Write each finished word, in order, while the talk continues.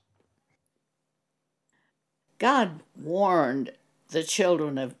God warned the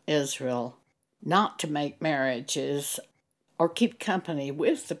children of Israel not to make marriages or keep company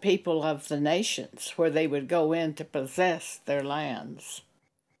with the people of the nations where they would go in to possess their lands.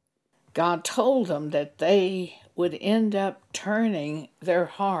 God told them that they would end up turning their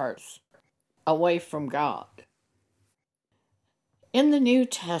hearts away from God. In the New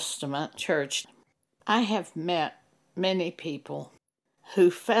Testament church, I have met many people who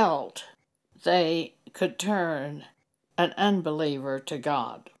felt they could turn an unbeliever to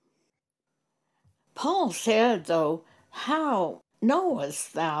God. Paul said, though, "How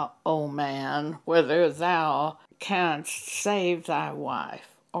knowest thou, O man, whether thou canst save thy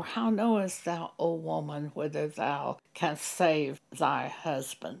wife? Or how knowest thou, O woman, whether thou canst save thy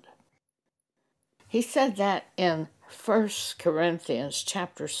husband?" He said that in 1 Corinthians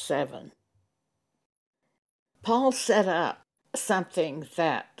chapter 7. Paul set up something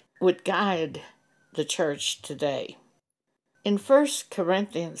that would guide the church today. In 1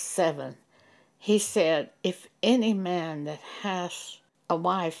 Corinthians 7, he said, "If any man that hath a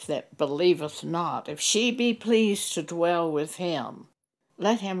wife that believeth not, if she be pleased to dwell with him,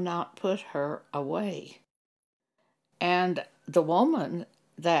 let him not put her away. And the woman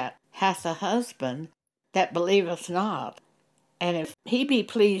that hath a husband that believeth not, and if he be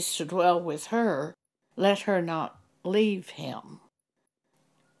pleased to dwell with her, let her not leave him."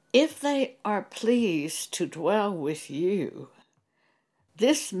 If they are pleased to dwell with you,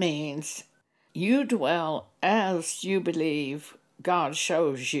 this means you dwell as you believe God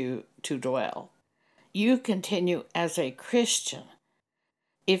shows you to dwell. You continue as a Christian.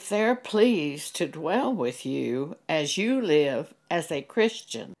 If they're pleased to dwell with you as you live as a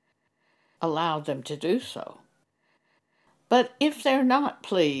Christian, allow them to do so. But if they're not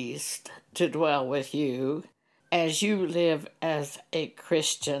pleased to dwell with you as you live as a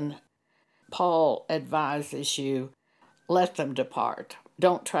Christian, Paul advises you, let them depart.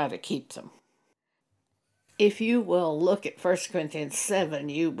 Don't try to keep them. If you will look at 1 Corinthians 7,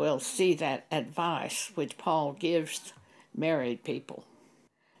 you will see that advice which Paul gives married people.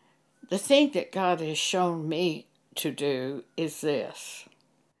 The thing that God has shown me to do is this.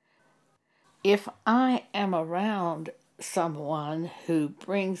 If I am around someone who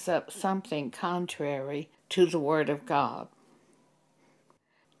brings up something contrary to the Word of God,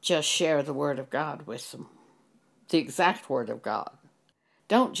 just share the Word of God with them, the exact Word of God.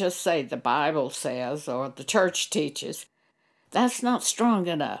 Don't just say the Bible says or the church teaches. That's not strong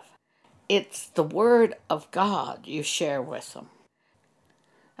enough. It's the Word of God you share with them.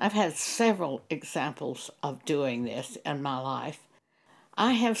 I've had several examples of doing this in my life.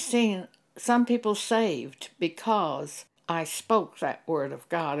 I have seen some people saved because I spoke that Word of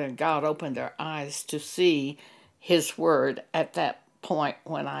God and God opened their eyes to see His Word at that point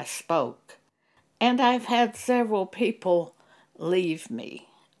when I spoke. And I've had several people leave me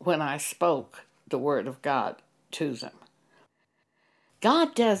when I spoke the Word of God to them.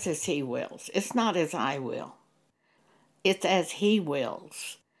 God does as He wills. It's not as I will. It's as He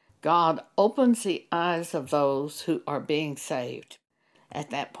wills. God opens the eyes of those who are being saved at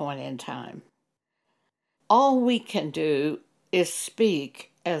that point in time. All we can do is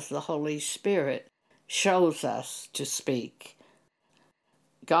speak as the Holy Spirit shows us to speak.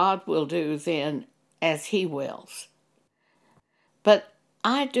 God will do then as He wills. But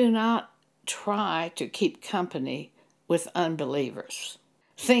I do not try to keep company with unbelievers,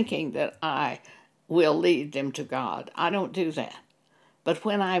 thinking that I will lead them to God. I don't do that. But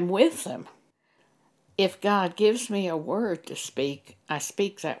when I'm with them, if God gives me a word to speak, I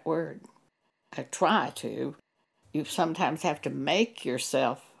speak that word. I try to. You sometimes have to make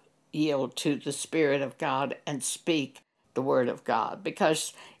yourself yield to the Spirit of God and speak the Word of God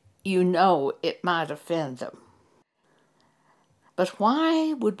because you know it might offend them. But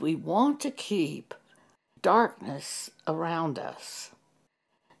why would we want to keep darkness around us?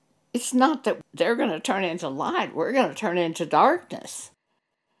 It's not that they're going to turn into light. We're going to turn into darkness.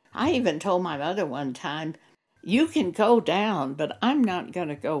 I even told my mother one time, "You can go down, but I'm not going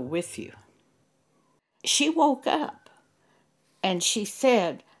to go with you." She woke up and she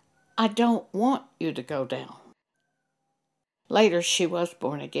said, "I don't want you to go down." Later, she was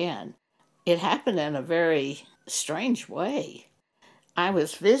born again. It happened in a very strange way. I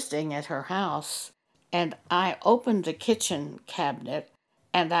was visiting at her house, and I opened the kitchen cabinet,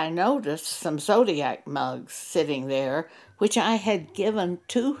 and I noticed some Zodiac mugs sitting there, which I had given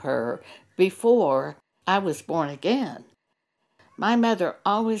to her before I was born again. My mother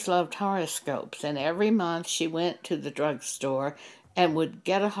always loved horoscopes, and every month she went to the drugstore and would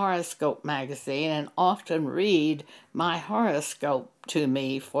get a horoscope magazine and often read my horoscope to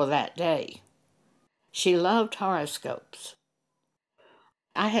me for that day. She loved horoscopes.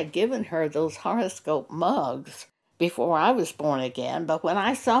 I had given her those horoscope mugs before I was born again, but when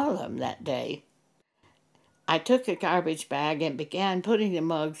I saw them that day, I took a garbage bag and began putting the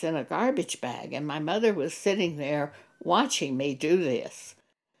mugs in a garbage bag, and my mother was sitting there watching me do this.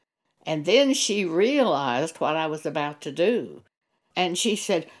 And then she realized what I was about to do. And she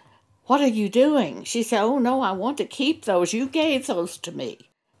said, "What are you doing?" She said, "Oh, no, I want to keep those. You gave those to me."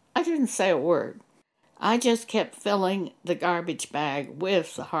 I didn't say a word. I just kept filling the garbage bag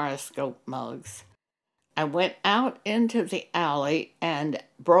with the horoscope mugs. I went out into the alley and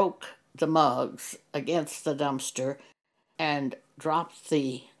broke the mugs against the dumpster and dropped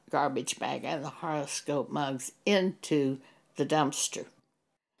the garbage bag and the horoscope mugs into the dumpster.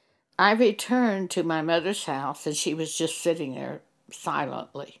 I returned to my mother's house, and she was just sitting there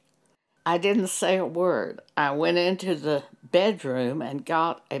silently. I didn't say a word. I went into the bedroom and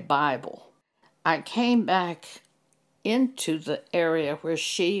got a Bible. I came back into the area where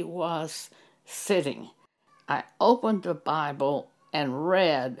she was sitting. I opened the Bible and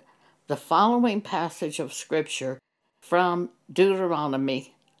read the following passage of Scripture from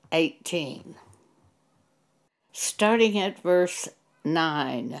Deuteronomy 18, starting at verse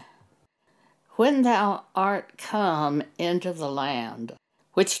 9. When thou art come into the land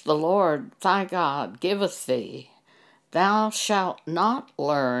which the Lord thy God giveth thee, thou shalt not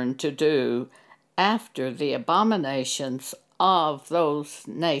learn to do after the abominations of those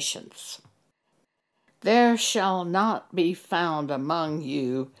nations. There shall not be found among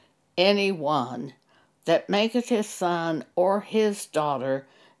you any one that maketh his son or his daughter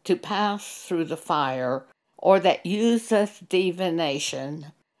to pass through the fire, or that useth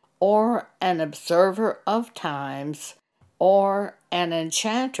divination, or an observer of times, or an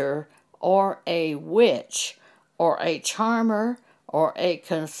enchanter, or a witch, or a charmer, or a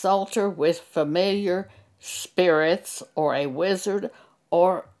consulter with familiar spirits, or a wizard,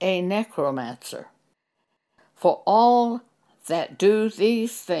 or a necromancer. For all that do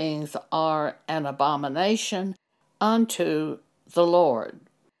these things are an abomination unto the Lord.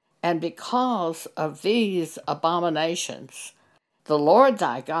 And because of these abominations, the Lord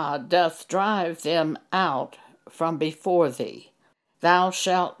thy God doth drive them out from before thee. Thou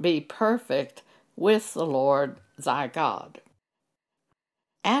shalt be perfect with the Lord thy God.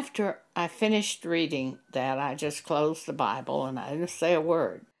 After I finished reading that, I just closed the Bible and I didn't say a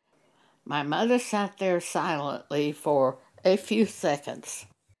word. My mother sat there silently for a few seconds.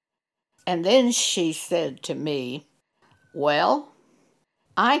 And then she said to me, "Well,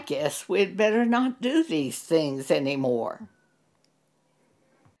 I guess we'd better not do these things anymore."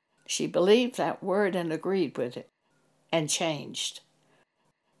 She believed that word and agreed with it and changed.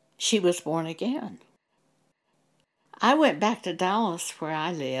 She was born again. I went back to Dallas where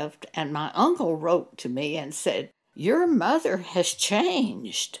I lived, and my uncle wrote to me and said, "Your mother has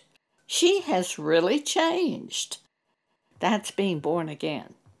changed. She has really changed." That's being born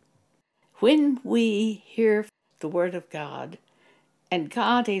again. When we hear the Word of God, and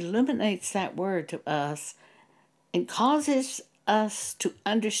God illuminates that Word to us and causes us to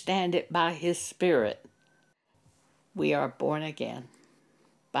understand it by His Spirit, we are born again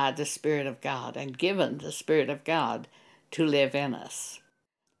by the Spirit of God and given the Spirit of God to live in us.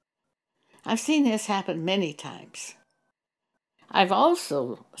 I've seen this happen many times. I've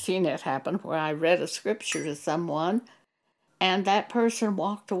also seen it happen where I read a scripture to someone and that person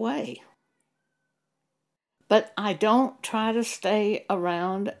walked away. But I don't try to stay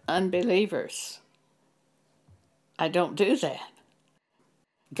around unbelievers. I don't do that.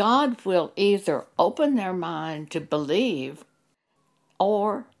 God will either open their mind to believe,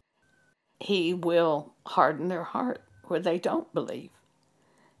 or He will harden their heart where they don't believe.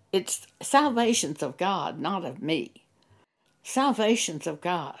 It's salvation's of God, not of me. Salvation's of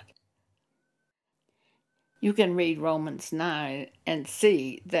God. You can read Romans 9 and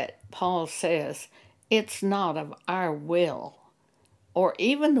see that Paul says it's not of our will or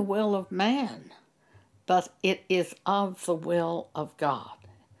even the will of man, but it is of the will of God.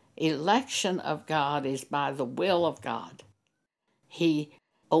 Election of God is by the will of God. He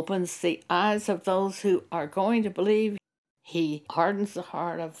opens the eyes of those who are going to believe. He hardens the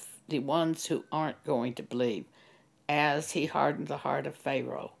heart of the ones who aren't going to believe, as He hardened the heart of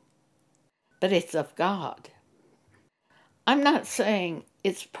Pharaoh. But it's of God. I'm not saying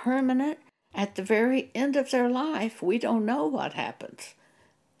it's permanent. At the very end of their life, we don't know what happens.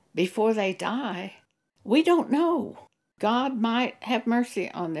 Before they die, we don't know. God might have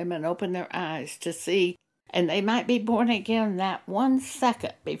mercy on them and open their eyes to see, and they might be born again that 1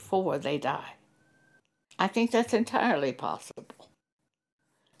 second before they die. I think that's entirely possible.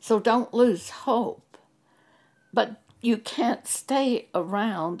 So don't lose hope. But you can't stay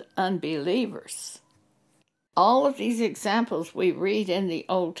around unbelievers. All of these examples we read in the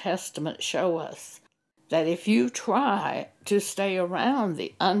Old Testament show us that if you try to stay around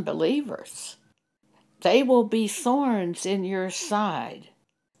the unbelievers, they will be thorns in your side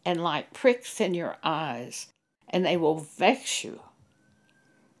and like pricks in your eyes, and they will vex you.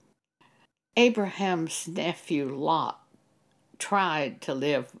 Abraham's nephew Lot tried to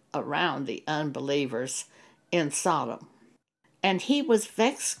live around the unbelievers in Sodom, and he was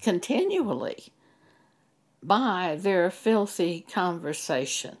vexed continually by their filthy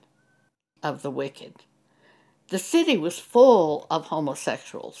conversation of the wicked. The city was full of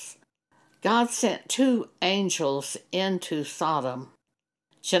homosexuals. God sent 2 angels into Sodom,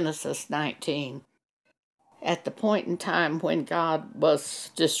 Genesis 19, at the point in time when God was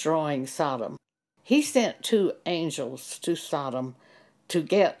destroying Sodom. He sent 2 angels to Sodom to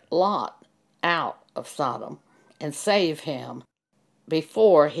get Lot out of Sodom and save him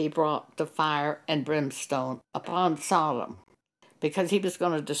before he brought the fire and brimstone upon Sodom, because he was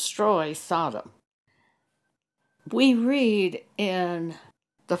going to destroy Sodom. We read in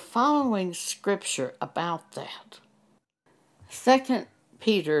the following scripture about that. 2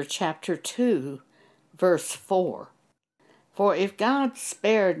 Peter chapter 2, verse 4. For if God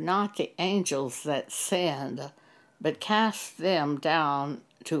spared not the angels that sinned, but cast them down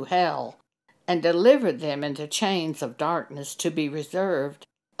to hell, and delivered them into chains of darkness to be reserved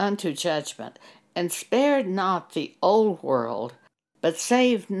unto judgment, and spared not the old world, but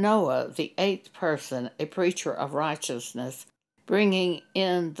saved Noah, the 8th person, a preacher of righteousness, bringing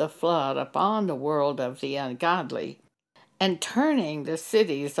in the flood upon the world of the ungodly, and turning the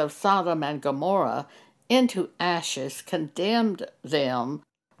cities of Sodom and Gomorrah into ashes, condemned them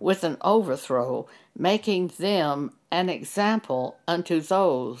with an overthrow, making them an example unto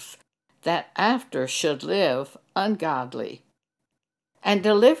those that after should live ungodly, and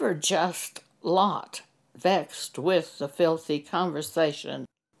delivered just Lot, vexed with the filthy conversation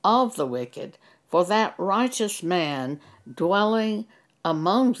of the wicked, for that righteous man dwelling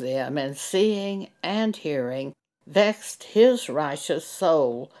among them and seeing and hearing vexed his righteous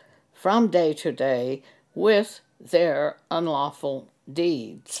soul from day to day with their unlawful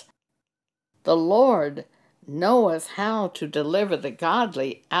deeds. The Lord knoweth how to deliver the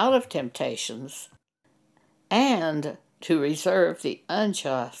godly out of temptations, and to reserve the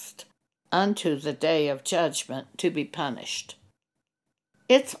unjust unto the day of judgment to be punished.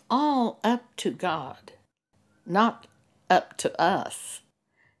 It's all up to God, not up to us.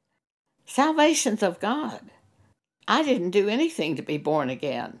 Salvation's of God. I didn't do anything to be born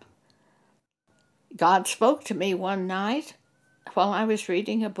again. God spoke to me one night while I was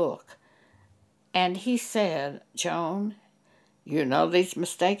reading a book, and he said, Joan, you know these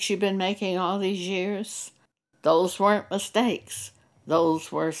mistakes you've been making all these years? Those weren't mistakes.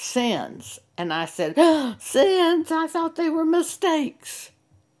 Those were sins. And I said, sins? I thought they were mistakes.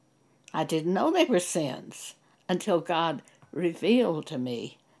 I didn't know they were sins until God revealed to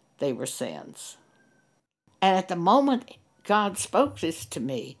me they were sins. And at the moment God spoke this to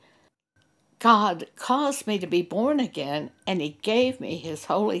me, God caused me to be born again, and he gave me his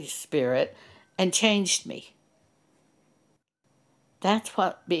Holy Spirit and changed me. That's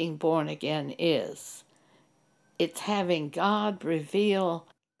what being born again is. It's having God reveal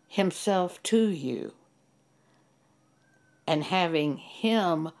himself to you and having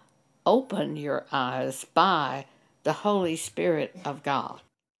him open your eyes by the Holy Spirit of God.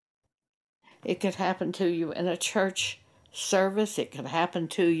 It could happen to you in a church service. It could happen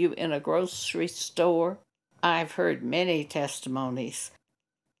to you in a grocery store. I've heard many testimonies.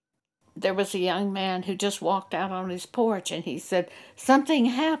 There was a young man who just walked out on his porch and he said, something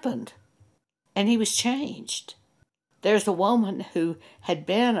happened, and he was changed. There's a woman who had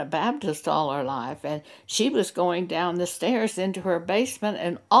been a Baptist all her life, and she was going down the stairs into her basement,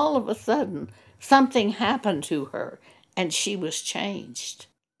 and all of a sudden, something happened to her, and she was changed.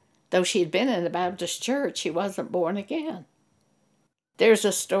 Though she had been in the Baptist church, she wasn't born again. There's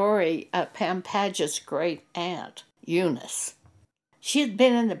a story of Pam Paget's great aunt, Eunice. She had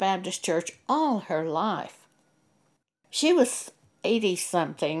been in the Baptist church all her life. She was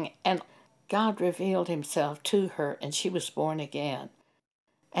 80-something, and God revealed himself to her, and she was born again.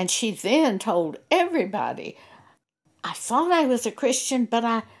 And she then told everybody, I thought I was a Christian, but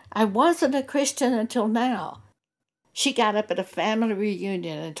I wasn't a Christian until now. She got up at a family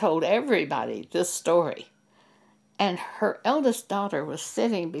reunion and told everybody this story. And her eldest daughter was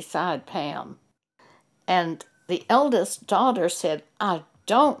sitting beside Pam. And the eldest daughter said, I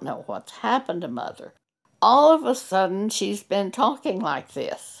don't know what's happened to Mother. All of a sudden, she's been talking like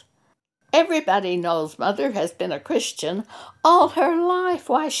this. Everybody knows Mother has been a Christian all her life.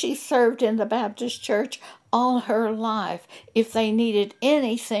 Why, she served in the Baptist church all her life. If they needed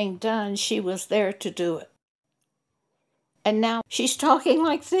anything done, she was there to do it. And now she's talking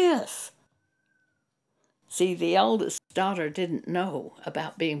like this. See, the oldest daughter didn't know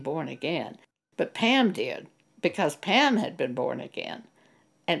about being born again, but Pam did, because Pam had been born again,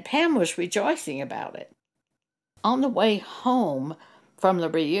 and Pam was rejoicing about it. On the way home from the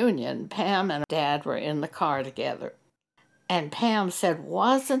reunion, Pam and Dad were in the car together, and Pam said,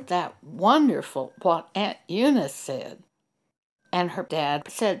 "Wasn't that wonderful what Aunt Eunice said?" And her dad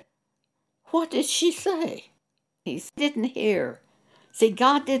said, "What did she say?" He didn't hear. See,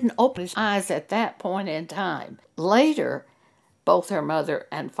 God didn't open his eyes at that point in time. Later, both her mother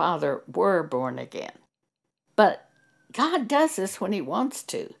and father were born again. But God does this when he wants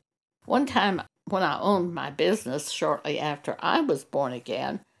to. One time when I owned my business shortly after I was born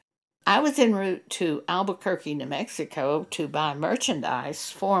again, I was en route to Albuquerque, New Mexico to buy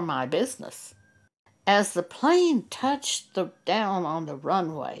merchandise for my business. As the plane touched down on the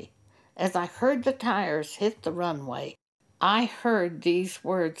runway, as I heard the tires hit the runway, I heard these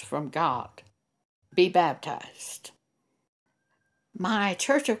words from God: "Be baptized." My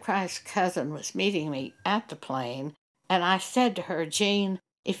Church of Christ cousin was meeting me at the plane, and I said to her, "Jean,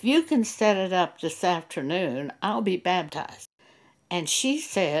 if you can set it up this afternoon, I'll be baptized." And she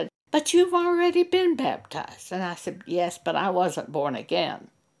said, "But you've already been baptized." And I said, "Yes, but I wasn't born again."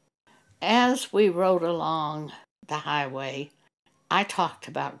 As we rode along the highway, I talked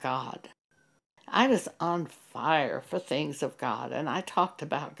about God. I was on fire for things of God, and I talked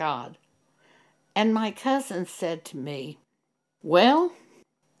about God. And my cousin said to me, "Well,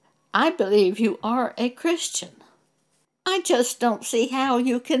 I believe you are a Christian. I just don't see how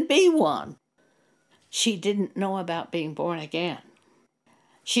you can be one." She didn't know about being born again.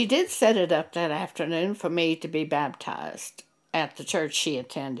 She did set it up that afternoon for me to be baptized at the church she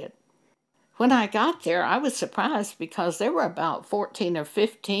attended. When I got there, I was surprised because there were about 14 or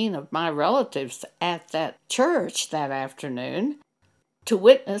 15 of my relatives at that church that afternoon to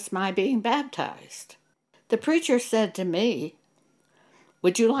witness my being baptized. The preacher said to me,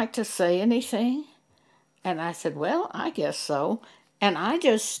 "Would you like to say anything?" And I said, "Well, I guess so." And I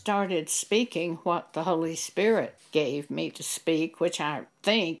just started speaking what the Holy Spirit gave me to speak, which I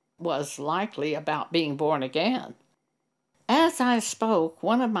think was likely about being born again. As I spoke,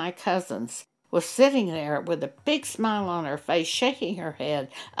 one of my cousins was sitting there with a big smile on her face, shaking her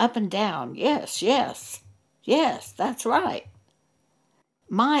head up and down. "Yes, yes, yes, that's right."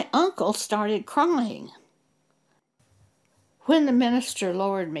 My uncle started crying. When the minister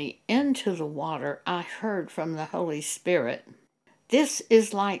lowered me into the water, I heard from the Holy Spirit, "This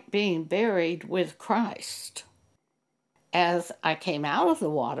is like being buried with Christ." As I came out of the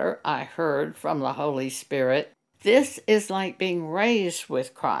water, I heard from the Holy Spirit, "This is like being raised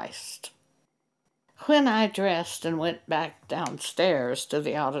with Christ." When I dressed and went back downstairs to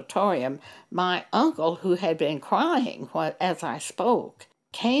the auditorium, my uncle, who had been crying as I spoke,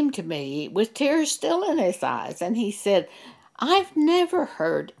 came to me with tears still in his eyes, and he said, "I've never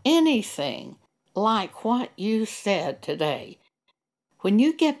heard anything like what you said today. When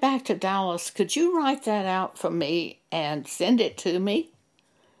you get back to Dallas, could you write that out for me and send it to me?"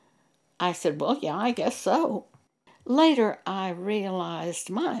 I said, "Well, yeah, I guess so." Later, I realized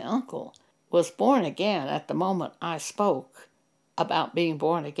my uncle was born again at the moment I spoke about being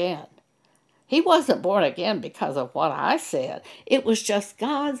born again. He wasn't born again because of what I said. It was just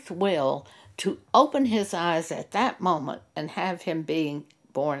God's will to open his eyes at that moment and have him being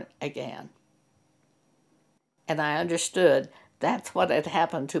born again. And I understood that's what had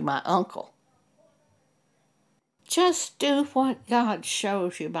happened to my uncle. Just do what God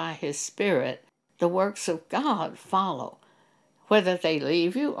shows you by his Spirit. The works of God follow. Whether they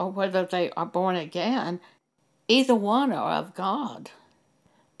leave you or whether they are born again, either one are of God.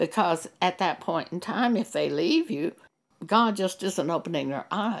 Because at that point in time, if they leave you, God just isn't opening their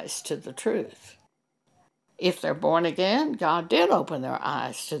eyes to the truth. If they're born again, God did open their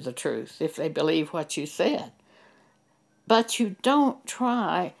eyes to the truth if they believe what you said. But you don't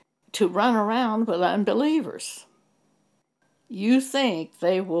try to run around with unbelievers. You think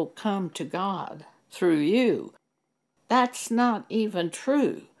they will come to God through you. That's not even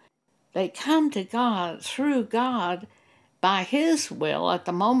true. They come to God through God by his will at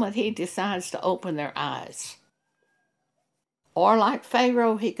the moment he decides to open their eyes. Or like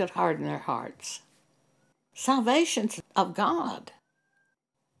Pharaoh, he could harden their hearts. Salvation's of God.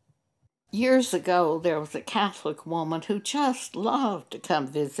 Years ago, there was a Catholic woman who just loved to come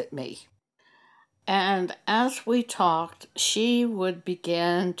visit me. And as we talked, she would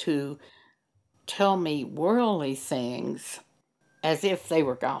begin to tell me worldly things as if they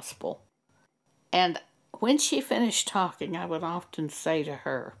were gospel. And when she finished talking, I would often say to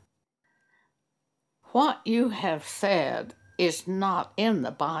her, "What you have said is not in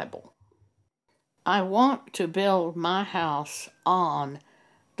the Bible. I want to build my house on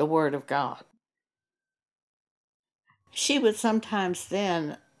the Word of God." She would sometimes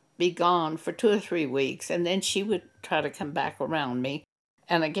then be gone for 2 or 3 weeks, and then she would try to come back around me.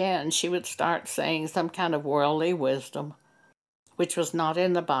 And again, she would start saying some kind of worldly wisdom, which was not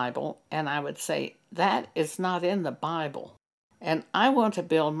in the Bible. And I would say, "That is not in the Bible. And I want to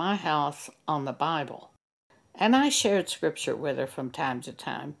build my house on the Bible." And I shared scripture with her from time to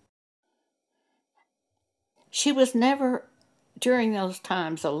time. She was never, during those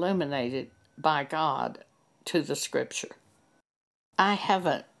times, illuminated by God to the scripture. I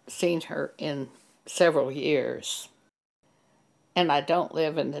haven't seen her in several years, and I don't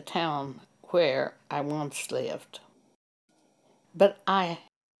live in the town where I once lived. But I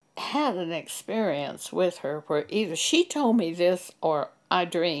had an experience with her where either she told me this or I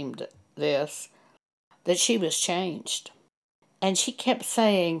dreamed this, that she was changed. And she kept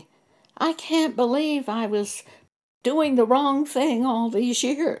saying, "I can't believe I was doing the wrong thing all these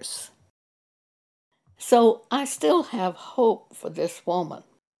years." So I still have hope for this woman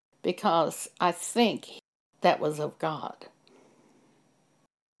because I think that was of God.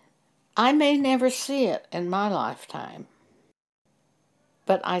 I may never see it in my lifetime,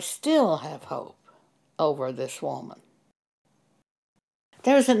 but I still have hope over this woman.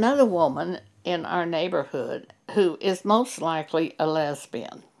 There's another woman in our neighborhood who is most likely a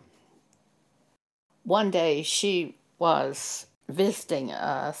lesbian. One day she was visiting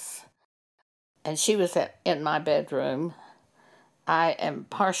us, and she was in my bedroom. I am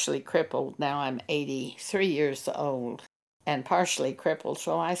partially crippled now. I'm 83 years old and partially crippled,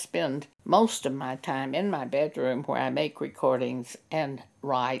 so I spend most of my time in my bedroom where I make recordings and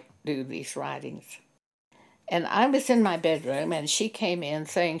do these writings. And I was in my bedroom, and she came in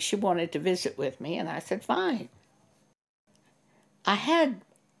saying she wanted to visit with me, and I said, "Fine." I had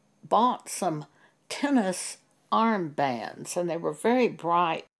bought some tennis armbands, and they were very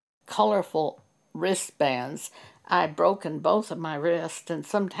bright, colorful wristbands. I'd broken both of my wrists and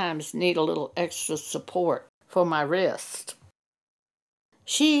sometimes need a little extra support for my wrist.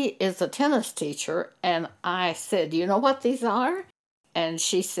 She is a tennis teacher, and I said, "You know what these are?" And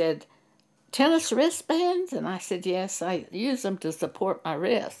she said, "Tennis wristbands?" And I said, "Yes, I use them to support my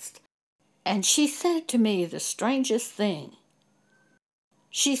wrist." And she said to me the strangest thing.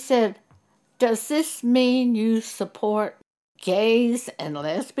 She said, "Does this mean you support gays and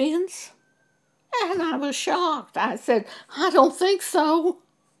lesbians?" And I was shocked. I said, "I don't think so."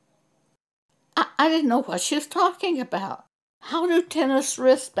 I didn't know what she was talking about. How do tennis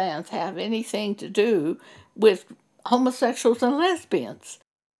wristbands have anything to do with homosexuals and lesbians?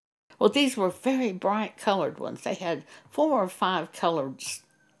 Well, these were very bright colored ones. They had 4 or 5 colors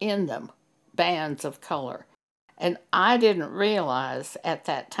in them, bands of color. And I didn't realize at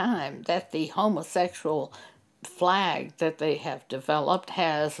that time that the homosexual flag that they have developed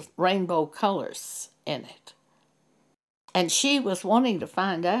has rainbow colors in it. And she was wanting to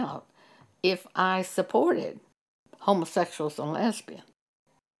find out if I supported homosexuals and lesbians.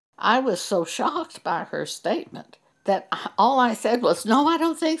 I was so shocked by her statement that all I said was, "No, I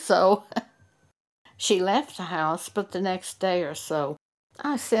don't think so." She left the house, but the next day or so,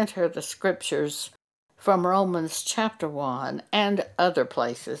 I sent her the scriptures from Romans chapter 1 and other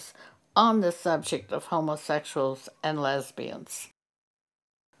places on the subject of homosexuals and lesbians.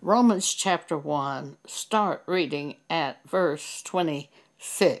 Romans chapter 1, start reading at verse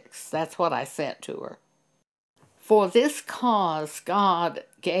 26. That's what I sent to her. "For this cause God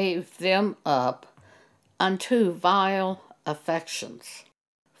gave them up unto vile affections.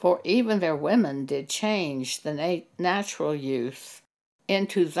 For even their women did change the natural use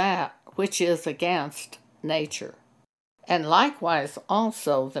into that which is against nature. And likewise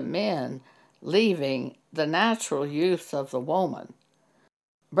also the men, leaving the natural use of the woman,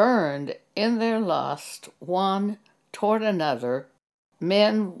 burned in their lust one toward another,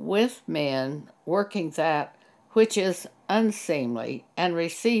 men with men, working that which is unseemly, and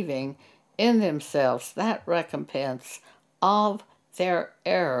receiving in themselves that recompense of their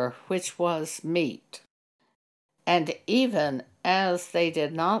error which was meet. And even as they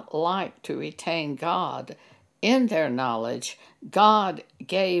did not like to retain God in their knowledge, God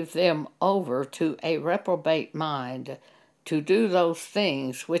gave them over to a reprobate mind to do those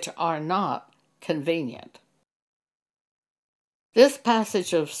things which are not convenient." This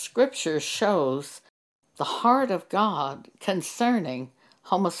passage of Scripture shows the heart of God concerning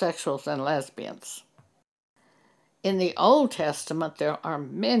homosexuals and lesbians. In the Old Testament, there are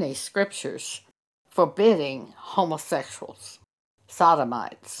many scriptures forbidding homosexuals.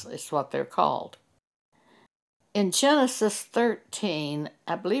 Sodomites is what they're called. In Genesis 13,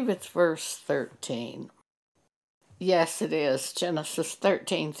 I believe it's verse 13. Yes, it is. Genesis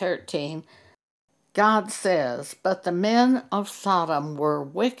 13:13. God says, "But the men of Sodom were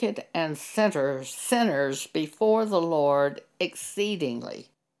wicked and sinners before the Lord exceedingly."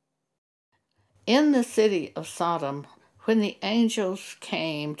 In the city of Sodom, when the angels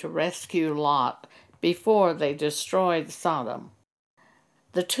came to rescue Lot before they destroyed Sodom,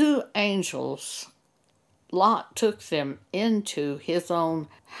 the two angels, Lot took them into his own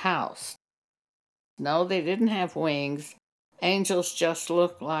house. No, they didn't have wings. Angels just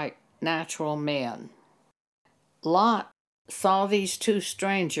looked like natural men. Lot saw these two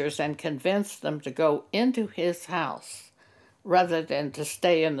strangers and convinced them to go into his house rather than to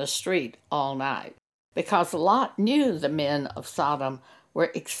stay in the street all night, because Lot knew the men of Sodom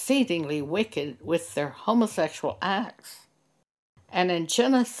were exceedingly wicked with their homosexual acts. And in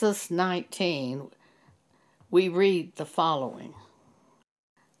Genesis 19, we read the following.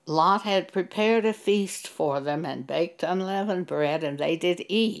 Lot had prepared a feast for them and baked unleavened bread, and they did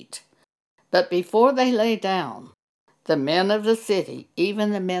eat. But before they lay down, the men of the city,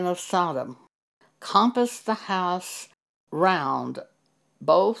 even the men of Sodom, compassed the house round,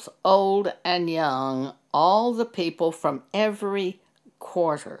 both old and young, all the people from every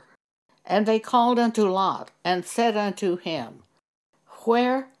quarter. And they called unto Lot, and said unto him,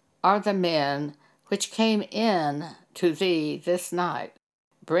 Where are the men which came in to thee this night?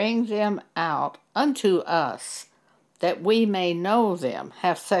 Bring them out unto us, that we may know them,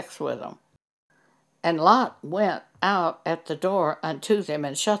 have sex with them. And Lot went out at the door unto them,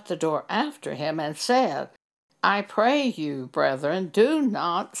 and shut the door after him, and said, I pray you, brethren, do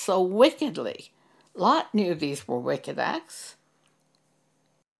not so wickedly. Lot knew these were wicked acts.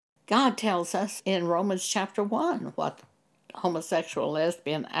 God tells us in Romans chapter 1 what homosexual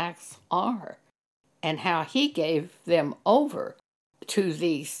lesbian acts are, and how he gave them over to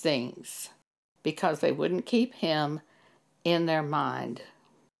these things because they wouldn't keep him in their mind,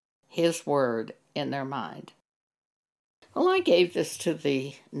 his word in their mind. Well, I gave this to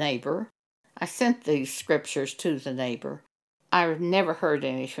the neighbor. I sent these scriptures to the neighbor. I've never heard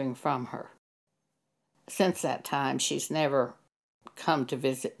anything from her. Since that time, she's never come to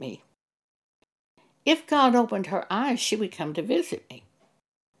visit me. If God opened her eyes, she would come to visit me.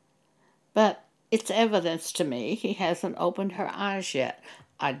 But it's evidence to me he hasn't opened her eyes yet.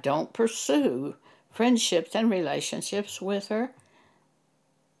 I don't pursue friendships and relationships with her.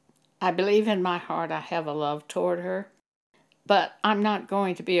 I believe in my heart I have a love toward her, but I'm not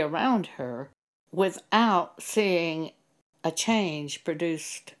going to be around her without seeing a change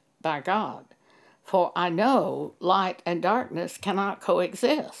produced by God. For I know light and darkness cannot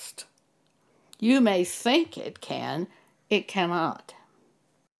coexist. You may think it can, it cannot.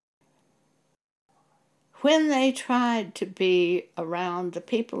 When they tried to be around the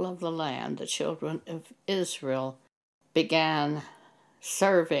people of the land, the children of Israel began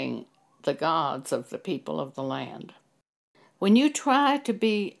serving the gods of the people of the land. When you try to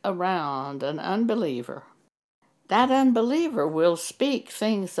be around an unbeliever, that unbeliever will speak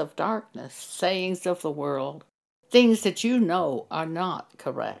things of darkness, sayings of the world, things that you know are not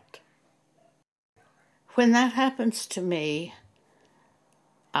correct. When that happens to me,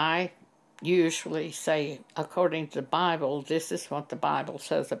 I usually say, according to the Bible, this is what the Bible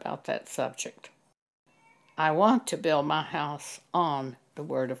says about that subject. I want to build my house on the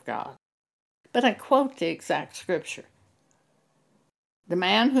Word of God. But I quote the exact scripture. The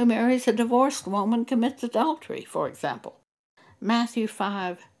man who marries a divorced woman commits adultery, for example. Matthew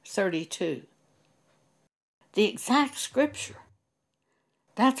 5:32. The exact scripture.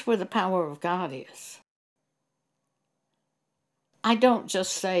 That's where the power of God is. I don't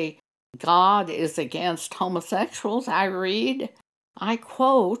just say, God is against homosexuals. I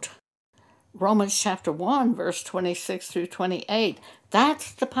quote Romans chapter 1, verse 26 through 28.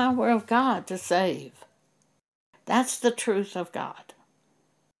 That's the power of God to save. That's the truth of God.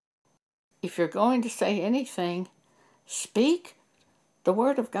 If you're going to say anything, speak the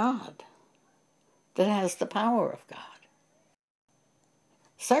word of God that has the power of God.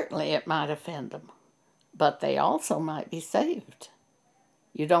 Certainly it might offend them, but they also might be saved.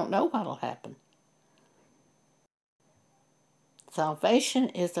 You don't know what'll happen. Salvation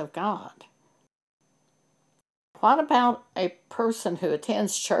is of God. What about a person who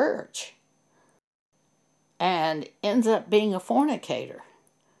attends church and ends up being a fornicator?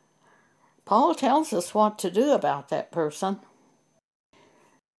 Paul tells us what to do about that person.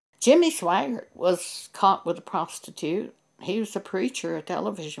 Jimmy Swaggart was caught with a prostitute. He was a preacher, a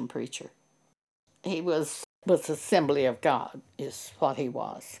television preacher. He was Assembly of God, is what he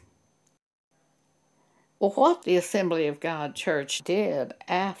was. Well, what the Assembly of God Church did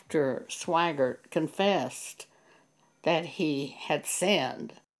after Swaggart confessed that he had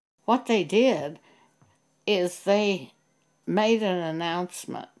sinned, what they did is they made an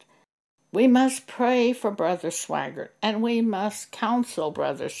announcement. We must pray for Brother Swaggart, and we must counsel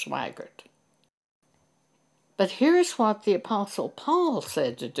Brother Swaggart. But here's what the Apostle Paul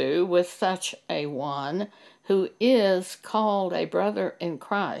said to do with such a one who is called a brother in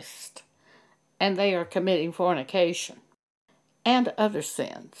Christ, and they are committing fornication and other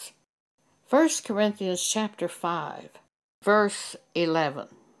sins. 1 Corinthians chapter 5, verse 11.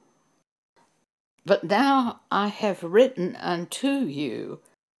 But now I have written unto you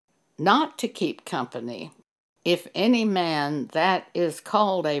not to keep company, if any man that is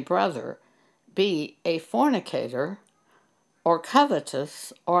called a brother be a fornicator, or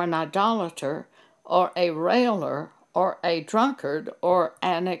covetous, or an idolater, or a railer, or a drunkard, or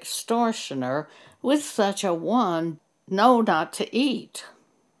an extortioner. With such a one, no, not to eat.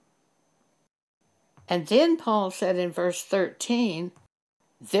 And then Paul said in verse 13,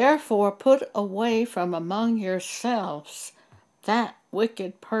 therefore put away from among yourselves that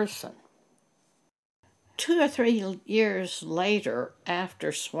wicked person. 2 or 3 years later,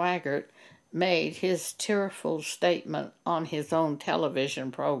 after Swaggart made his tearful statement on his own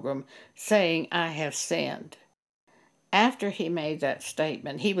television program saying, I have sinned. After he made that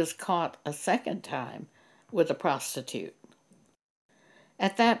statement, he was caught a second time with a prostitute.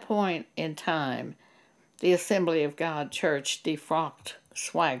 At that point in time, the Assembly of God Church defrocked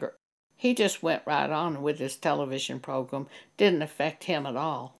Swaggart. He just went right on with his television program. Didn't affect him at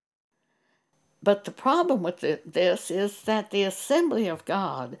all. But the problem with this is that the Assembly of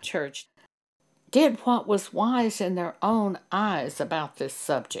God Church did what was wise in their own eyes about this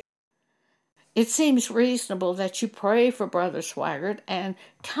subject. It seems reasonable that you pray for Brother Swaggart and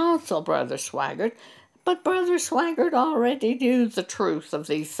counsel Brother Swaggart, but Brother Swaggart already knew the truth of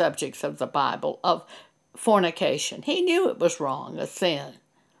these subjects of the Bible, of fornication. He knew it was wrong, a sin.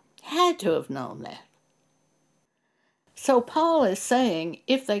 Had to have known that. So Paul is saying,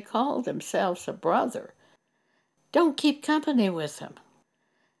 if they call themselves a brother, don't keep company with them.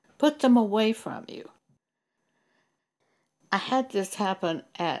 Put them away from you. I had this happen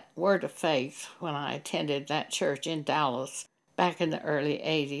at Word of Faith when I attended that church in Dallas back in the early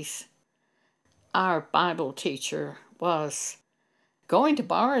 80s. Our Bible teacher was going to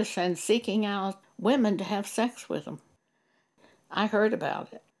bars and seeking out women to have sex with them. I heard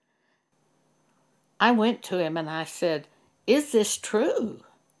about it. I went to him and I said, is this true?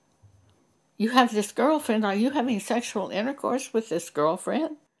 You have this girlfriend. Are you having sexual intercourse with this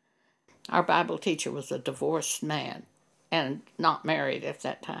girlfriend? Our Bible teacher was a divorced man and not married at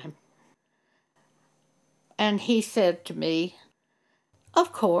that time. And he said to me,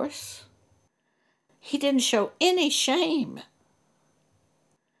 of course. He didn't show any shame.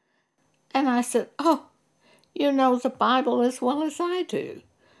 And I said, oh, you know the Bible as well as I do.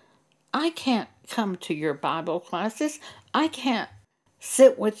 I can't come to your Bible classes. I can't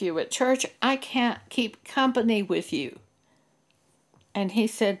sit with you at church. I can't keep company with you. And he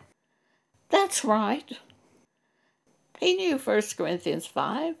said, that's right. He knew 1 Corinthians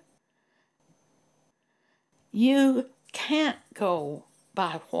 5. You can't go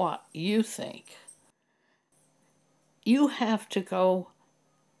by what you think. You have to go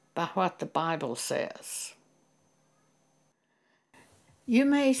by what the Bible says. You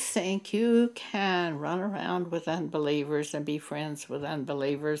may think you can run around with unbelievers and be friends with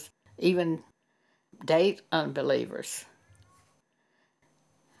unbelievers, even date unbelievers.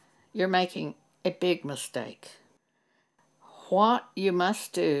 You're making a big mistake. What you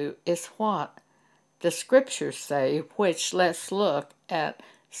must do is what the scriptures say, which let's look at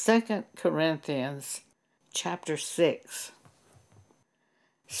 2 Corinthians chapter 6.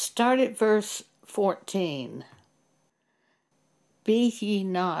 Start at verse 14. Be ye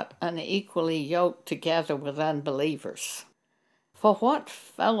not unequally yoked together with unbelievers. For what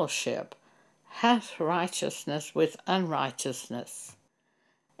fellowship hath righteousness with unrighteousness?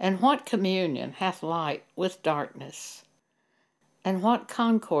 And what communion hath light with darkness? And what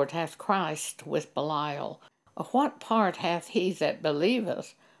concord hath Christ with Belial? Or what part hath he that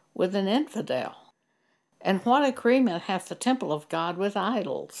believeth with an infidel? And what agreement hath the temple of God with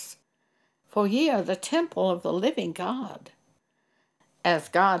idols? For ye are the temple of the living God. As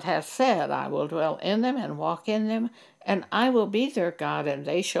God hath said, I will dwell in them and walk in them, and I will be their God, and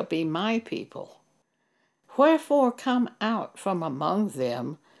they shall be my people. Wherefore come out from among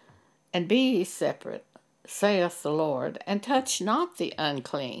them, And be ye separate, saith the Lord, and touch not the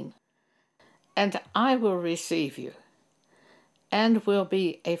unclean, and I will receive you, and will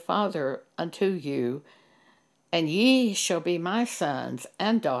be a father unto you, and ye shall be my sons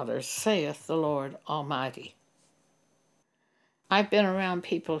and daughters, saith the Lord Almighty. I've been around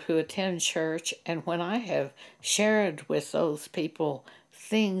people who attend church, and when I have shared with those people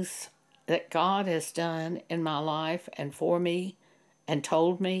things that God has done in my life and for me and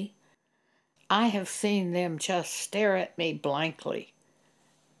told me, I have seen them just stare at me blankly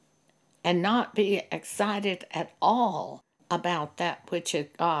and not be excited at all about that which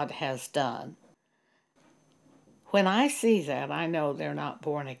God has done. When I see that, I know they're not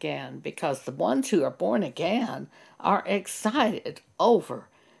born again, because the ones who are born again are excited over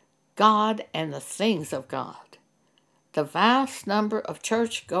God and the things of God. The vast number of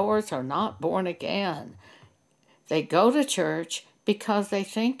churchgoers are not born again. They go to church because they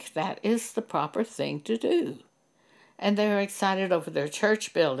think that is the proper thing to do. And they're excited over their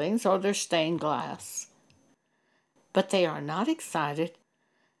church buildings or their stained glass. But they are not excited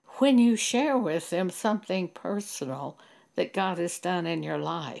when you share with them something personal that God has done in your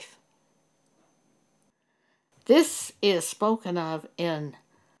life. This is spoken of in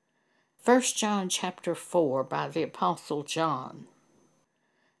 1 John chapter 4 by the Apostle John.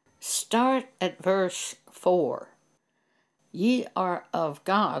 Start at verse 4. Ye are of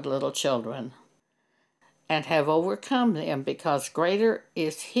God, little children, and have overcome them, because greater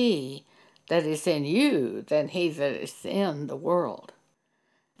is he that is in you than he that is in the world.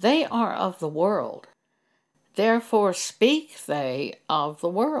 They are of the world, therefore speak they of the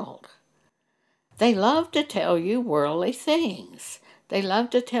world. They love to tell you worldly things. They love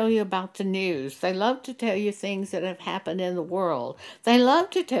to tell you about the news. They love to tell you things that have happened in the world. They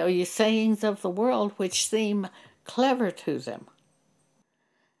love to tell you sayings of the world which seem clever to them.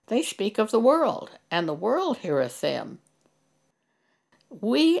 They speak of the world, and the world heareth them.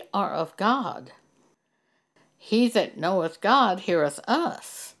 We are of God. He that knoweth God heareth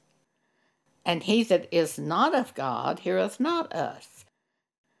us, and he that is not of God heareth not us.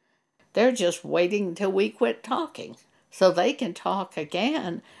 They're just waiting till we quit talking, so they can talk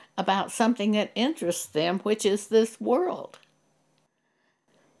again about something that interests them, which is this world.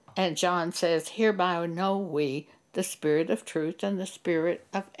 And John says, hereby know we the spirit of truth and the spirit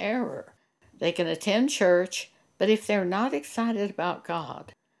of error. They can attend church, but if they're not excited about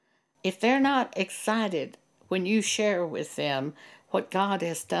God, if they're not excited when you share with them what God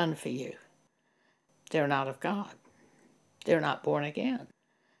has done for you, they're not of God. They're not born again,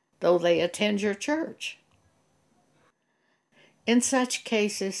 though they attend your church. In such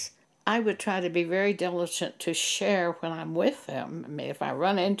cases, I would try to be very diligent to share when I'm with them. I mean, if I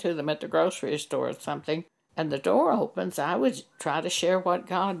run into them at the grocery store or something and the door opens, I would try to share what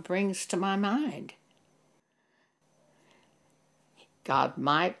God brings to my mind. God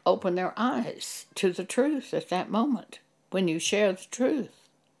might open their eyes to the truth at that moment when you share the truth.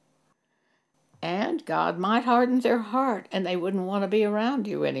 And God might harden their heart and they wouldn't want to be around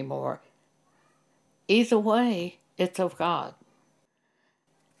you anymore. Either way, it's of God.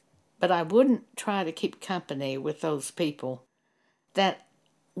 But I wouldn't try to keep company with those people that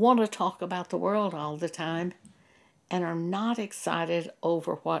want to talk about the world all the time and are not excited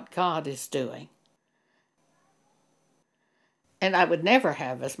over what God is doing. And I would never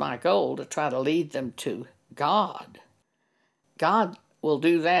have as my goal to try to lead them to God. God will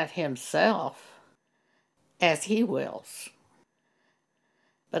do that himself as he wills.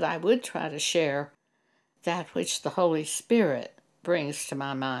 But I would try to share that which the Holy Spirit brings to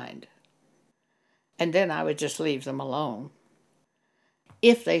my mind. And then I would just leave them alone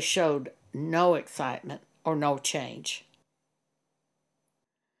if they showed no excitement or no change.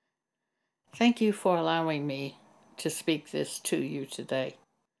 Thank you for allowing me to speak this to you today.